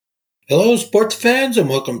Hello, sports fans, and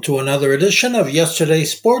welcome to another edition of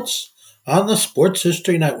Yesterday's Sports on the Sports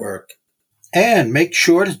History Network. And make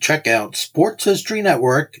sure to check out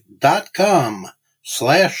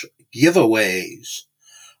sportshistorynetwork.com/giveaways.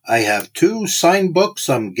 I have two signed books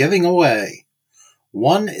I'm giving away.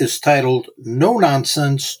 One is titled No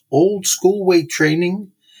Nonsense Old School Weight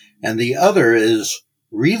Training, and the other is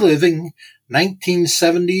Reliving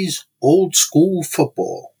 1970s Old School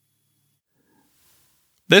Football.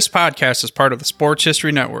 This podcast is part of the Sports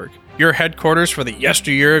History Network, your headquarters for the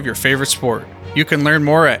yesteryear of your favorite sport. You can learn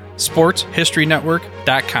more at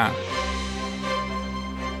sportshistorynetwork.com.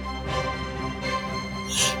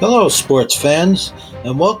 Hello, sports fans,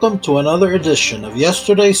 and welcome to another edition of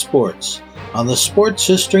Yesterday's Sports on the Sports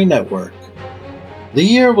History Network. The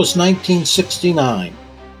year was 1969.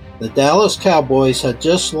 The Dallas Cowboys had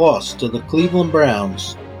just lost to the Cleveland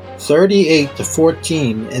Browns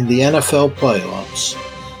 38-14 in the NFL playoffs.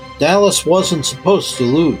 Dallas wasn't supposed to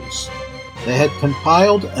lose. They had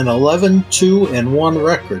compiled an 11-2-1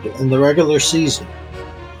 record in the regular season.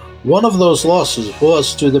 One of those losses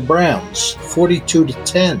was to the Browns,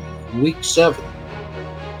 42-10, in Week 7.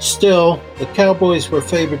 Still, the Cowboys were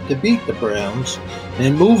favored to beat the Browns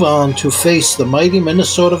and move on to face the mighty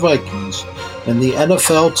Minnesota Vikings in the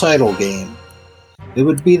NFL title game. It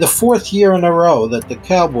would be the fourth year in a row that the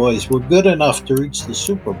Cowboys were good enough to reach the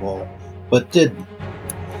Super Bowl, but didn't.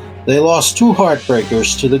 They lost two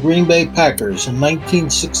heartbreakers to the Green Bay Packers in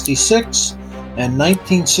 1966 and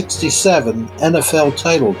 1967 NFL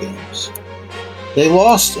title games. They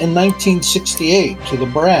lost in 1968 to the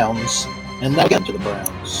Browns and then again to the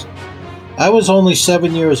Browns. I was only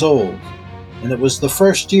 7 years old, and it was the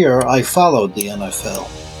first year I followed the NFL.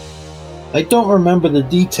 I don't remember the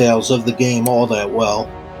details of the game all that well,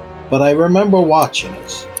 but I remember watching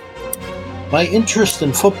it. My interest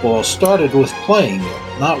in football started with playing it,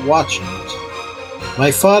 not watching it.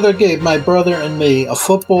 My father gave my brother and me a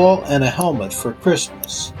football and a helmet for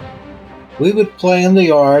Christmas. We would play in the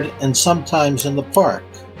yard and sometimes in the park.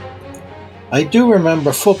 I do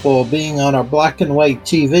remember football being on our black and white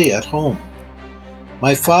TV at home.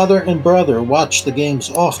 My father and brother watched the games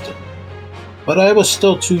often, but I was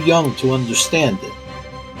still too young to understand it,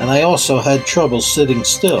 and I also had trouble sitting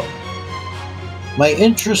still. My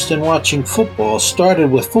interest in watching football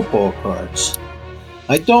started with football cards.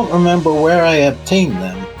 I don't remember where I obtained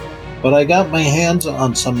them, but I got my hands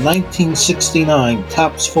on some 1969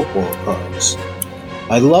 Topps football cards.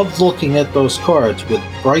 I loved looking at those cards with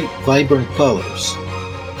bright, vibrant colors.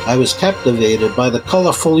 I was captivated by the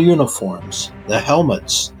colorful uniforms, the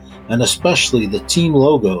helmets, and especially the team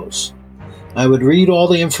logos. I would read all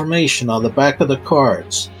the information on the back of the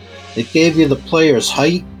cards. It gave you the player's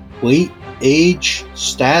height, weight, age,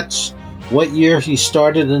 stats, what year he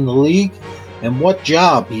started in the league, and what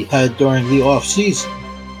job he had during the off-season.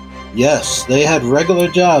 Yes, they had regular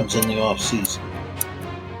jobs in the off-season.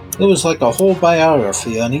 It was like a whole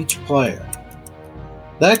biography on each player.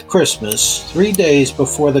 That Christmas, 3 days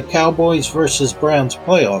before the Cowboys vs. Browns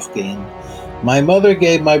playoff game, my mother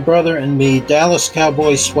gave my brother and me Dallas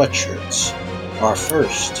Cowboys sweatshirts, our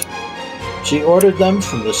first. She ordered them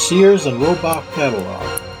from the Sears and Roebuck catalog.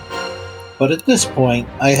 But at this point,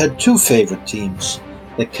 I had two favorite teams,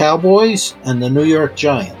 the Cowboys and the New York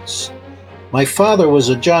Giants. My father was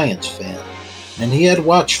a Giants fan, and he had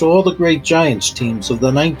watched all the great Giants teams of the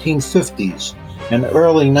 1950s and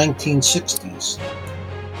early 1960s.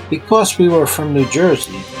 Because we were from New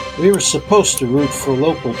Jersey, we were supposed to root for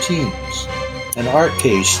local teams, in our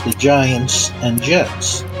case, the Giants and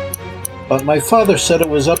Jets. But my father said it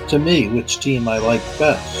was up to me which team I liked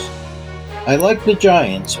best. I liked the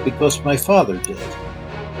Giants because my father did,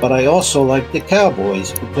 but I also liked the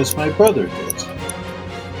Cowboys because my brother did.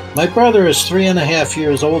 My brother is 3.5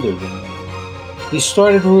 years older than me. He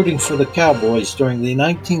started rooting for the Cowboys during the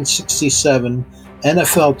 1967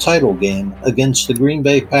 NFL title game against the Green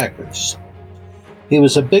Bay Packers. He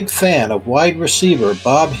was a big fan of wide receiver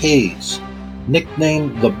Bob Hayes,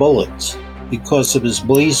 nicknamed the Bullet because of his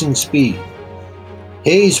blazing speed.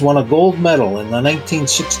 Hayes won a gold medal in the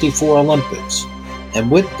 1964 Olympics, and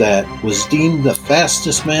with that was deemed the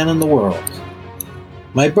fastest man in the world.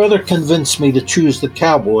 My brother convinced me to choose the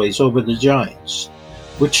Cowboys over the Giants,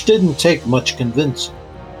 which didn't take much convincing.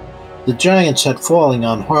 The Giants had fallen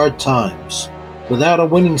on hard times, without a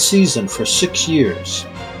winning season for 6 years.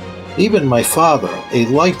 Even my father, a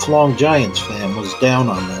lifelong Giants fan, was down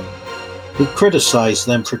on them. He criticized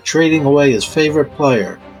them for trading away his favorite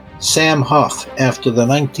player, Sam Huff, after the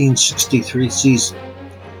 1963 season.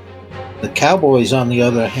 The Cowboys, on the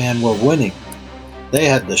other hand, were winning. They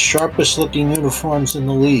had the sharpest looking uniforms in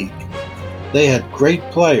the league. They had great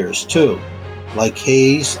players, too, like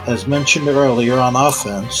Hayes, as mentioned earlier, on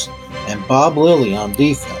offense, and Bob Lilly on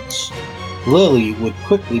defense. Lilly would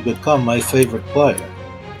quickly become my favorite player.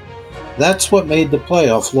 That's what made the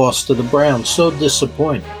playoff loss to the Browns so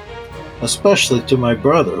disappointing, especially to my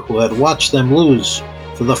brother, who had watched them lose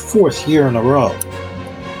for the fourth year in a row.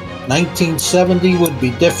 1970 would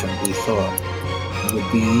be different, we thought. It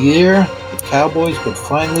would be a year the Cowboys would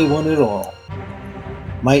finally win it all.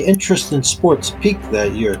 My interest in sports peaked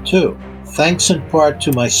that year, too, thanks in part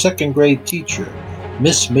to my second grade teacher,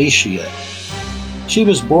 Miss Machia. She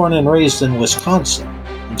was born and raised in Wisconsin,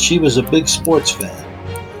 and she was a big sports fan.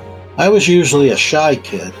 I was usually a shy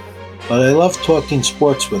kid, but I loved talking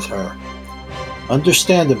sports with her.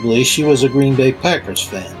 Understandably, she was a Green Bay Packers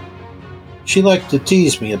fan. She liked to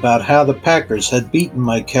tease me about how the Packers had beaten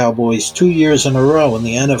my Cowboys 2 years in a row in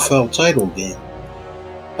the NFL title game.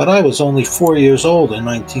 But I was only 4 years old in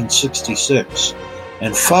 1966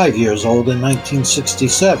 and 5 years old in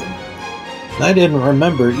 1967, and I didn't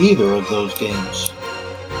remember either of those games.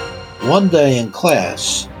 One day in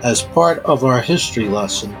class, as part of our history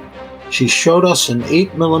lesson, she showed us an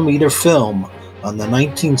 8mm film on the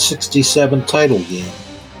 1967 title game.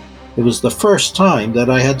 It was the first time that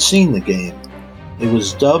I had seen the game. It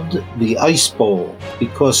was dubbed the Ice Bowl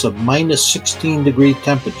because of minus 16-degree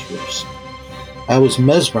temperatures. I was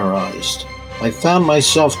mesmerized. I found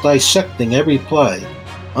myself dissecting every play,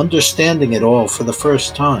 understanding it all for the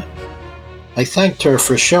first time. I thanked her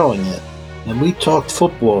for showing it, and we talked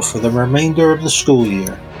football for the remainder of the school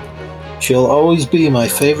year. She'll always be my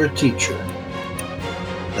favorite teacher.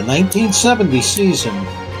 The 1970 season,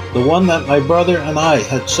 the one that my brother and I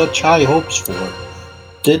had such high hopes for,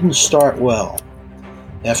 didn't start well.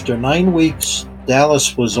 After 9 weeks,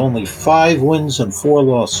 Dallas was only 5 wins and 4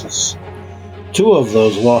 losses. 2 of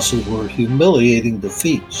those losses were humiliating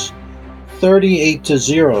defeats,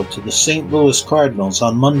 38-0 to the St. Louis Cardinals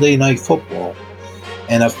on Monday Night Football,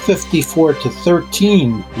 and a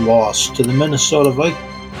 54-13 loss to the Minnesota Vikings.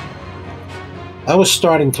 I was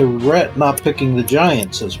starting to regret not picking the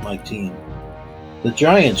Giants as my team. The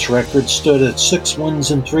Giants' record stood at 6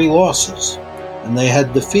 wins and 3 losses, and they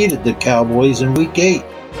had defeated the Cowboys in Week 8.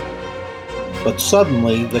 But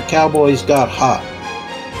suddenly, the Cowboys got hot.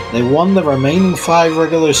 They won the remaining 5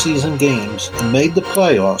 regular season games and made the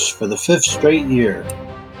playoffs for the 5th straight year.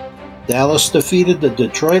 Dallas defeated the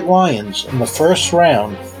Detroit Lions in the first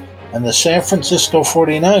round and the San Francisco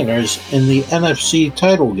 49ers in the NFC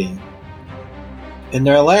title game. In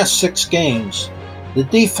their last 6 games, the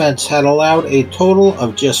defense had allowed a total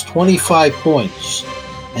of just 25 points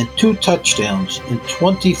and 2 touchdowns in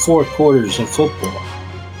 24 quarters of football.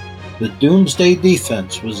 The Doomsday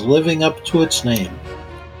Defense was living up to its name.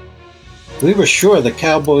 We were sure the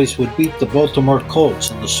Cowboys would beat the Baltimore Colts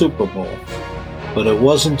in the Super Bowl, but it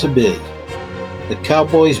wasn't to be. The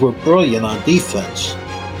Cowboys were brilliant on defense,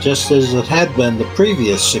 just as it had been the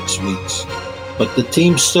previous 6 weeks, but the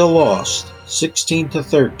team still lost,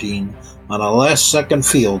 16-13, on a last-second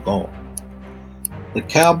field goal. The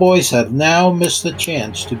Cowboys have now missed the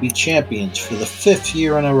chance to be champions for the 5th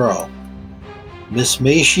year in a row. Miss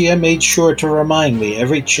Machia made sure to remind me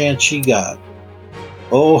every chance she got.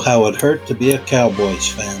 Oh, how it hurt to be a Cowboys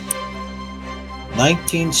fan.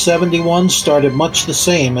 1971 started much the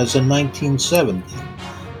same as in 1970.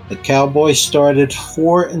 The Cowboys started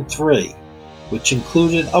 4-3, which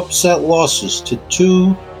included upset losses to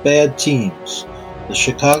 2 bad teams, the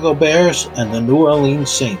Chicago Bears and the New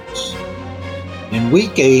Orleans Saints. In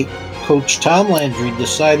Week 8, Coach Tom Landry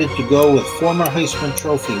decided to go with former Heisman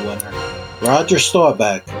Trophy winner Roger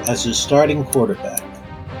Staubach as his starting quarterback.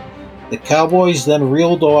 The Cowboys then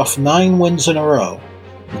reeled off 9 wins in a row,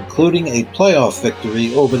 including a playoff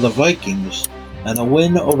victory over the Vikings and a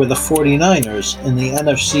win over the 49ers in the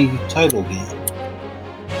NFC title game.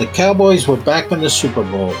 The Cowboys were back in the Super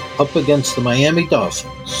Bowl, up against the Miami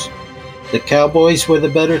Dolphins. The Cowboys were the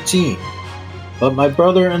better team, but my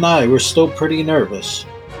brother and I were still pretty nervous,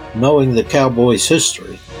 knowing the Cowboys'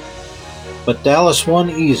 history. But Dallas won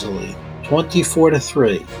easily,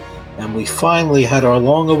 24-3, and we finally had our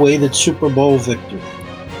long-awaited Super Bowl victory.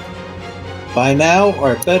 By now,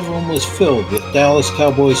 our bedroom was filled with Dallas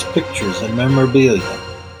Cowboys pictures and memorabilia.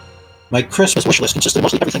 My Christmas wish list consisted of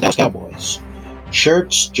mostly everything Dallas Cowboys.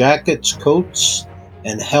 Shirts, jackets, coats,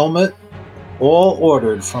 and helmet, all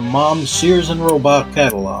ordered from Mom's Sears and Roebuck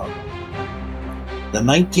catalog. The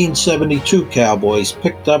 1972 Cowboys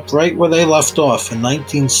picked up right where they left off in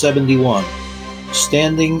 1971,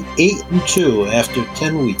 standing 8-2 after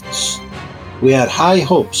 10 weeks. We had high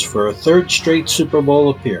hopes for a 3rd straight Super Bowl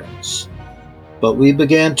appearance. But we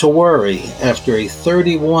began to worry after a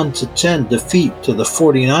 31-10 defeat to the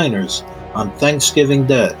 49ers on Thanksgiving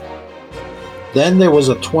Day. Then there was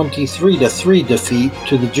a 23-3 defeat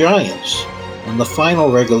to the Giants in the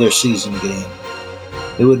final regular season game.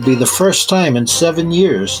 It would be the first time in 7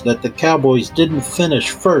 years that the Cowboys didn't finish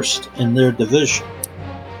first in their division.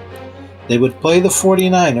 They would play the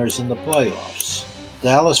 49ers in the playoffs.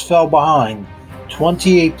 Dallas fell behind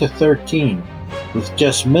 28-13 with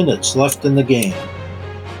just minutes left in the game.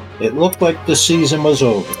 It looked like the season was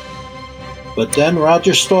over. But then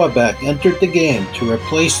Roger Staubach entered the game to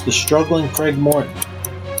replace the struggling Craig Morton.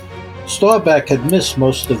 Staubach had missed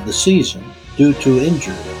most of the season due to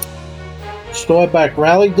injury. Staubach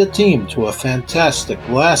rallied the team to a fantastic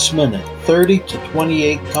last-minute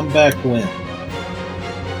 30-28 comeback win.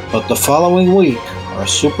 But the following week, our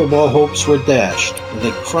Super Bowl hopes were dashed with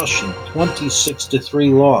a crushing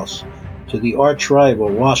 26-3 loss to the arch-rival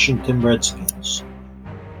Washington Redskins.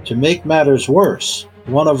 To make matters worse,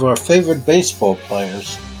 one of our favorite baseball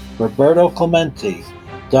players, Roberto Clemente,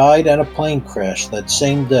 died in a plane crash that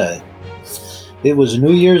same day. It was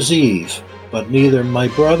New Year's Eve, but neither my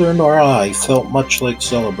brother nor I felt much like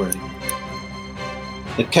celebrating.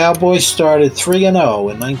 The Cowboys started 3-0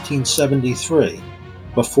 in 1973,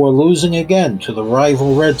 before losing again to the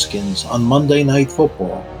rival Redskins on Monday Night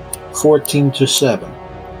Football, 14-7.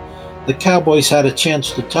 The Cowboys had a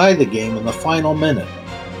chance to tie the game in the final minute,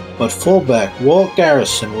 but fullback Walt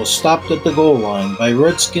Garrison was stopped at the goal line by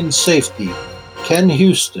Redskins safety Ken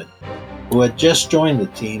Houston, who had just joined the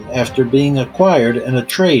team after being acquired in a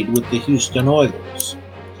trade with the Houston Oilers.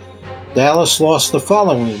 Dallas lost the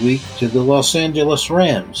following week to the Los Angeles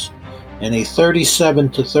Rams in a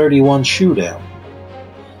 37-31 shootout.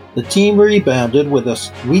 The team rebounded with a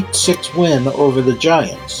Week 6 win over the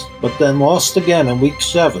Giants, but then lost again in Week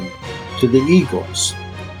 7 to the Eagles.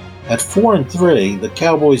 At 4-3, the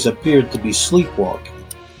Cowboys appeared to be sleepwalking.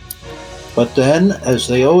 But then, as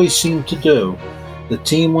they always seem to do, the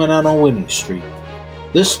team went on a winning streak,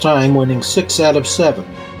 this time winning 6 out of 7,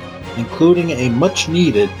 including a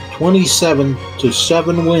much-needed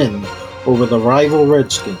 27-7 win over the rival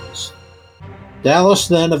Redskins. Dallas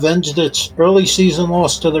then avenged its early season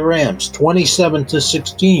loss to the Rams,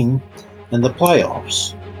 27-16, in the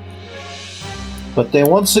playoffs. But they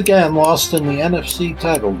once again lost in the NFC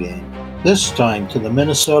title game, this time to the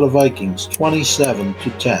Minnesota Vikings,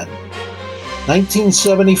 27-10.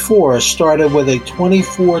 1974 started with a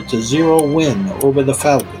 24-0 win over the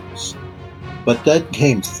Falcons, but then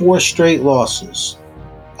came 4 straight losses.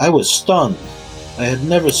 I was stunned. I had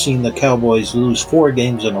never seen the Cowboys lose 4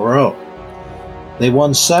 games in a row. They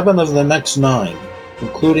won 7 of the next 9,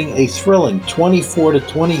 including a thrilling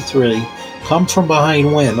 24-23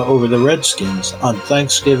 come-from-behind win over the Redskins on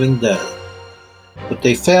Thanksgiving Day. But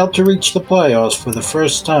they failed to reach the playoffs for the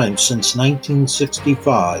first time since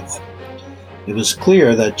 1965. It was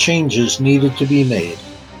clear that changes needed to be made.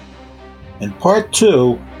 In Part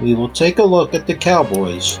 2, we will take a look at the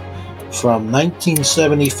Cowboys from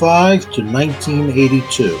 1975 to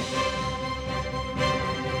 1982.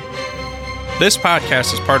 This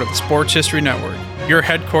podcast is part of the Sports History Network, your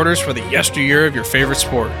headquarters for the yesteryear of your favorite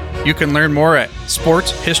sport. You can learn more at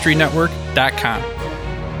sportshistorynetwork.com.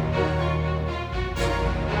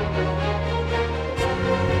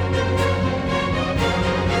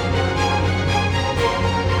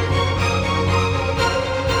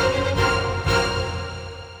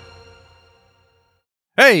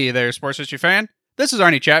 Hey there, sports history fan. This is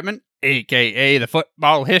Arnie Chapman, aka the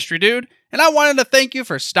Football History Dude, and I wanted to thank you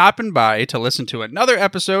for stopping by to listen to another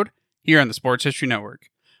episode here on the Sports History Network.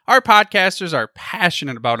 Our podcasters are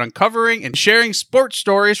passionate about uncovering and sharing sports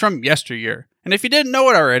stories from yesteryear. And if you didn't know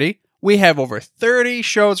it already, we have over 30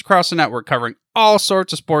 shows across the network covering all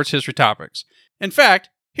sorts of sports history topics. In fact,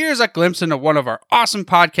 here's a glimpse into one of our awesome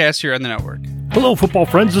podcasts here on the network. Hello, football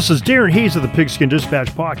friends. This is Darren Hayes of the Pigskin Dispatch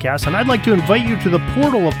podcast, and I'd like to invite you to the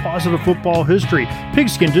portal of positive football history,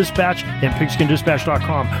 Pigskin Dispatch and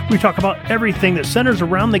pigskindispatch.com. We talk about everything that centers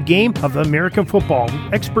around the game of American football,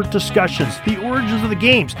 expert discussions, the origins of the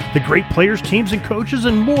games, the great players, teams, and coaches,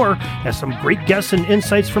 and more, and some great guests and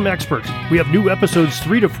insights from experts. We have new episodes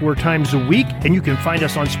 3 to 4 times a week, and you can find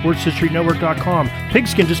us on sportshistorynetwork.com,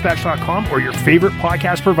 pigskindispatch.com, or your favorite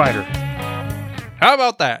podcast provider. How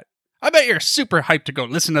about that? I bet you're super hyped to go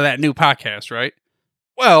listen to that new podcast, right?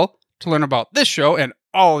 Well, to learn about this show and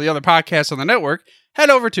all the other podcasts on the network, head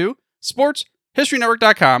over to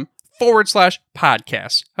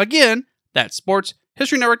sportshistorynetwork.com/podcasts. Again, that's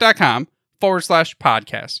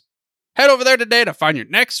sportshistorynetwork.com/podcasts. Head over there today to find your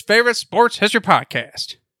next favorite sports history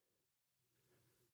podcast.